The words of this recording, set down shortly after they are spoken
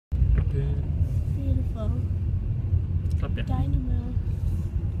Beautiful. Clap ya. Dynamo.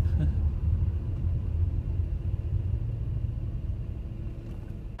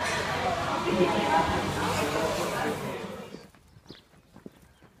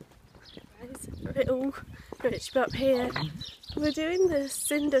 Little rich up here. We're doing the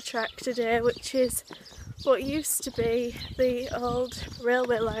cinder track today, which is what used to be the old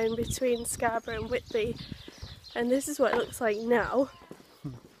railway line between Scarborough and Whitby, and this is what it looks like now.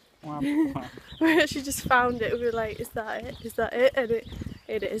 We actually just found it. We were like, is that it? Is that it? And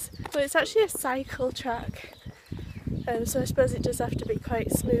it is. But it's actually a cycle track, so I suppose it does have to be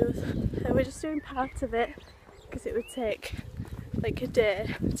quite smooth. And we're just doing part of it because it would take like a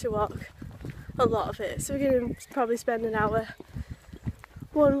day to walk a lot of it. So we're going to probably spend an hour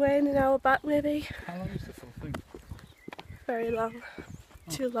one way and an hour back maybe. How long is the full thing? Very long. Oh.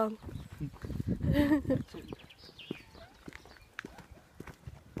 Too long.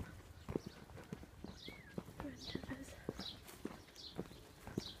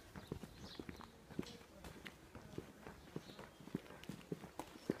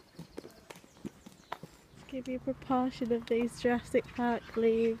 Give you a proportion of these Jurassic Park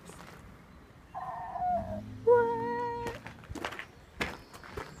leaves. What?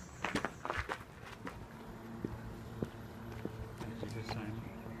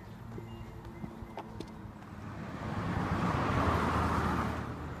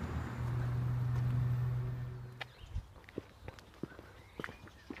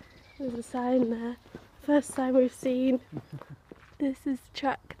 There's a sign there. First time we've seen. This is the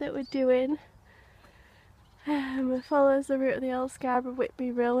track that we're doing. It follows the route of the old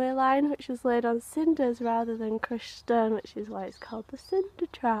Scarborough-Whitby railway line, which was laid on cinders rather than crushed stone, which is why it's called the cinder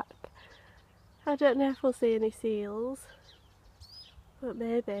track. I don't know if we'll see any seals, but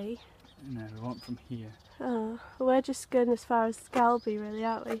maybe. No, we won't from here. Oh, we're just going as far as Scalby really,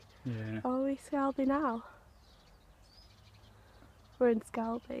 aren't we? Yeah. Are we Scalby now? We're in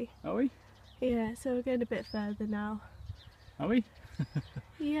Scalby. Are we? Yeah, so we're going a bit further now. Are we?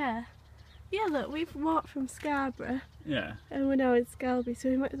 Yeah. Yeah, look, we've walked from Scarborough. Yeah. And we're now in Scalby, so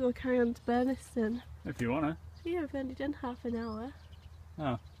we might as well carry on to Burniston. If you wanna. Yeah, we've only done half an hour.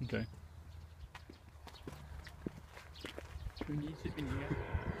 Oh, okay. We need to be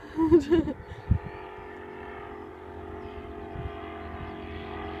here.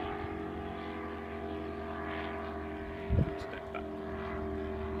 Step back.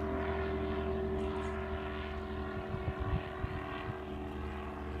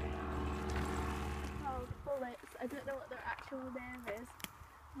 I don't know what their actual name is,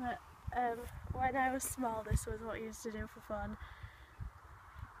 but when I was small this was what I used to do for fun.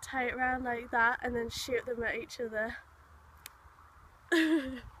 Tie it around like that and then shoot them at each other.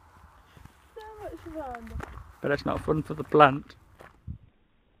 So much fun. But that's not fun for the plant.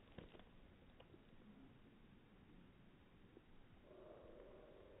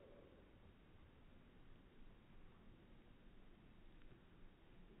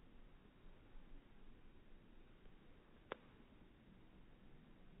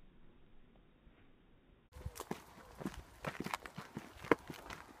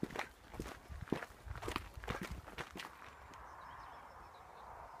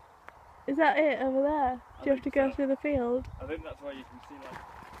 Is that it over there? Do you have to go through the field? I think that's why you can see like...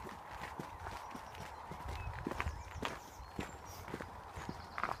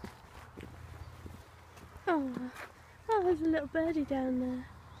 Oh, there's a little birdie down there.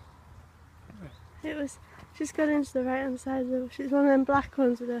 It was just gone into the right hand side of the bush. It's one of them black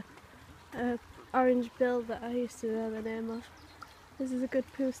ones with a orange bill that I used to know the name of. This is a good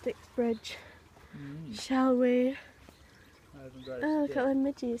poo sticks bridge. Shall we? Oh, look at them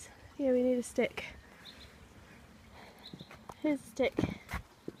midges. Yeah, we need a stick. Here's a stick.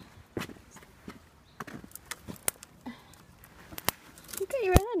 Look at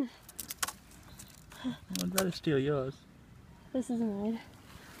your own. I'd rather steal yours. This is mine.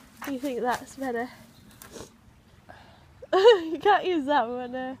 You think that's better? You can't use that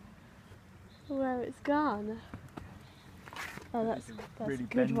one where it's gone. Oh, that's really a good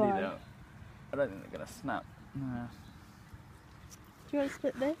bendy one. though. I don't think they're gonna snap. No. Do you want to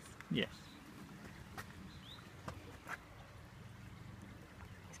split this? Yes.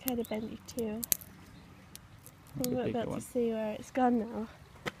 It's kind of bendy too. That's a We're bigger about one. to see where it's gone now.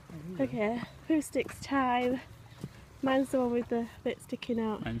 Okay, poo sticks time. Mine's the one with the bit sticking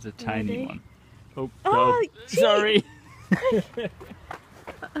out. Mine's a tiny Ready? one. Oh, Oh, God. Sorry.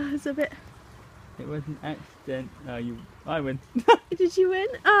 It's a bit. It was an accident. No, I win. Did you win?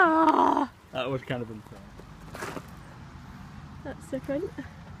 Ah, That was kind of unfair. that's different.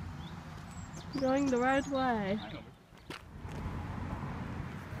 Going the right way. Hang on.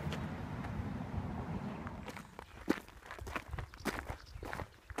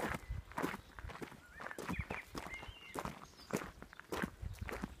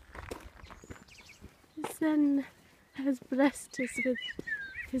 Zen has blessed us with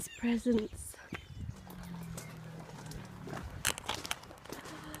his presence.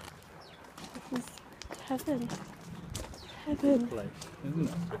 This is heaven. Heaven. Place, isn't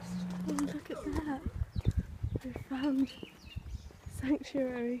it? Oh, look at that. We found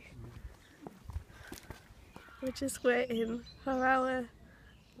sanctuary. We're just waiting for our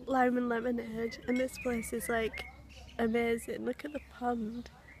lime and lemonade, and this place is like amazing. Look at the pond.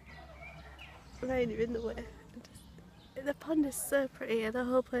 Right in the way. The pond is so pretty and the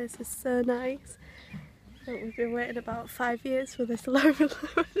whole place is so nice. And we've been waiting about 5 years for this lime and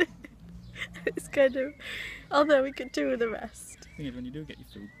lemonade. It's kind of, although we could do with the rest. The thing is, when you do get your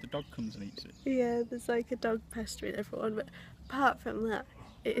food, the dog comes and eats it. Yeah, there's like a dog pestering everyone, but apart from that,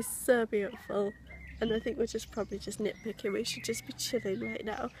 it is so beautiful. And I think we're probably just nitpicking. We should just be chilling right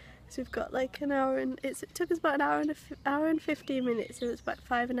now. So we've got like an hour and it took us about an hour and 15 minutes, so it's about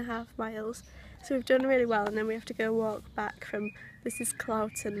 5.5 miles. So we've done really well, and then we have to go walk back from, this is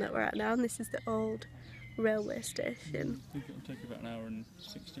Cloughton that we're at now, and this is the old railway station. I think it'll take about an hour and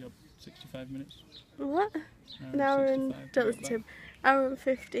 65 minutes. What? An hour and, don't listen to him, hour and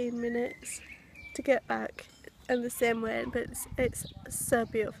 15 minutes to get back, and the same way, but it's so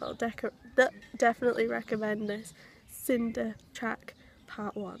beautiful. Definitely recommend this. Cinder track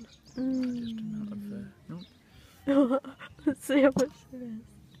part 1. Just amount of milk. Let's see how much it is.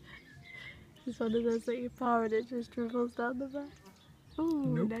 It's one of those that you pour and it just dribbles down the back. Oh,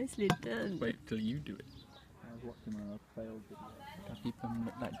 Nope. Nicely done. Wait till you do it. I was watching a failed video. Doggy bum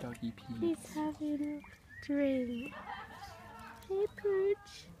look like doggy peas. He's having a drink. Hey,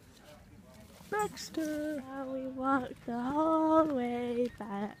 Pooch. Baxter! Now we walk the whole way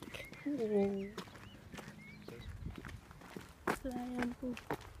back. Oh. Fly on poo.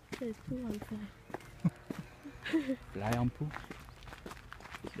 There's poo on fly. Fly on poo.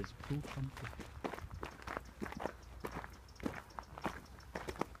 It says poo on poo.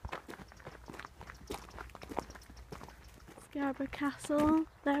 Scarborough Castle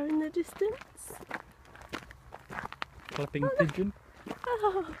there in the distance. Flapping pigeon.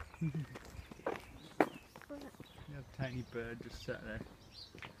 Oh. You have a tiny bird just sat there.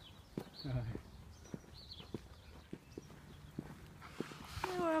 Oh.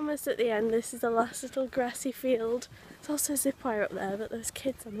 We're almost at the end. This is the last little grassy field. There's also a zip wire up there, but there's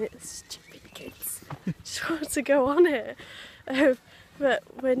kids on it. Stupid kids. Just want to go on it. But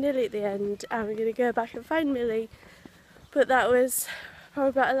we're nearly at the end, and we're going to go back and find Millie. But that was probably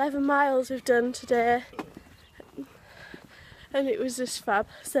about 11 miles we've done today, and it was just fab.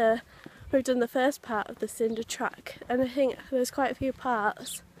 So we've done the first part of the cinder track, and I think there's quite a few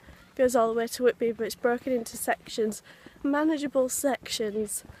parts. It goes all the way to Whitby, but it's broken into sections, manageable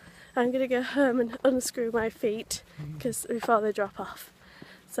sections. I'm going to go home and unscrew my feet before they drop off.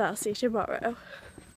 So I'll see you tomorrow.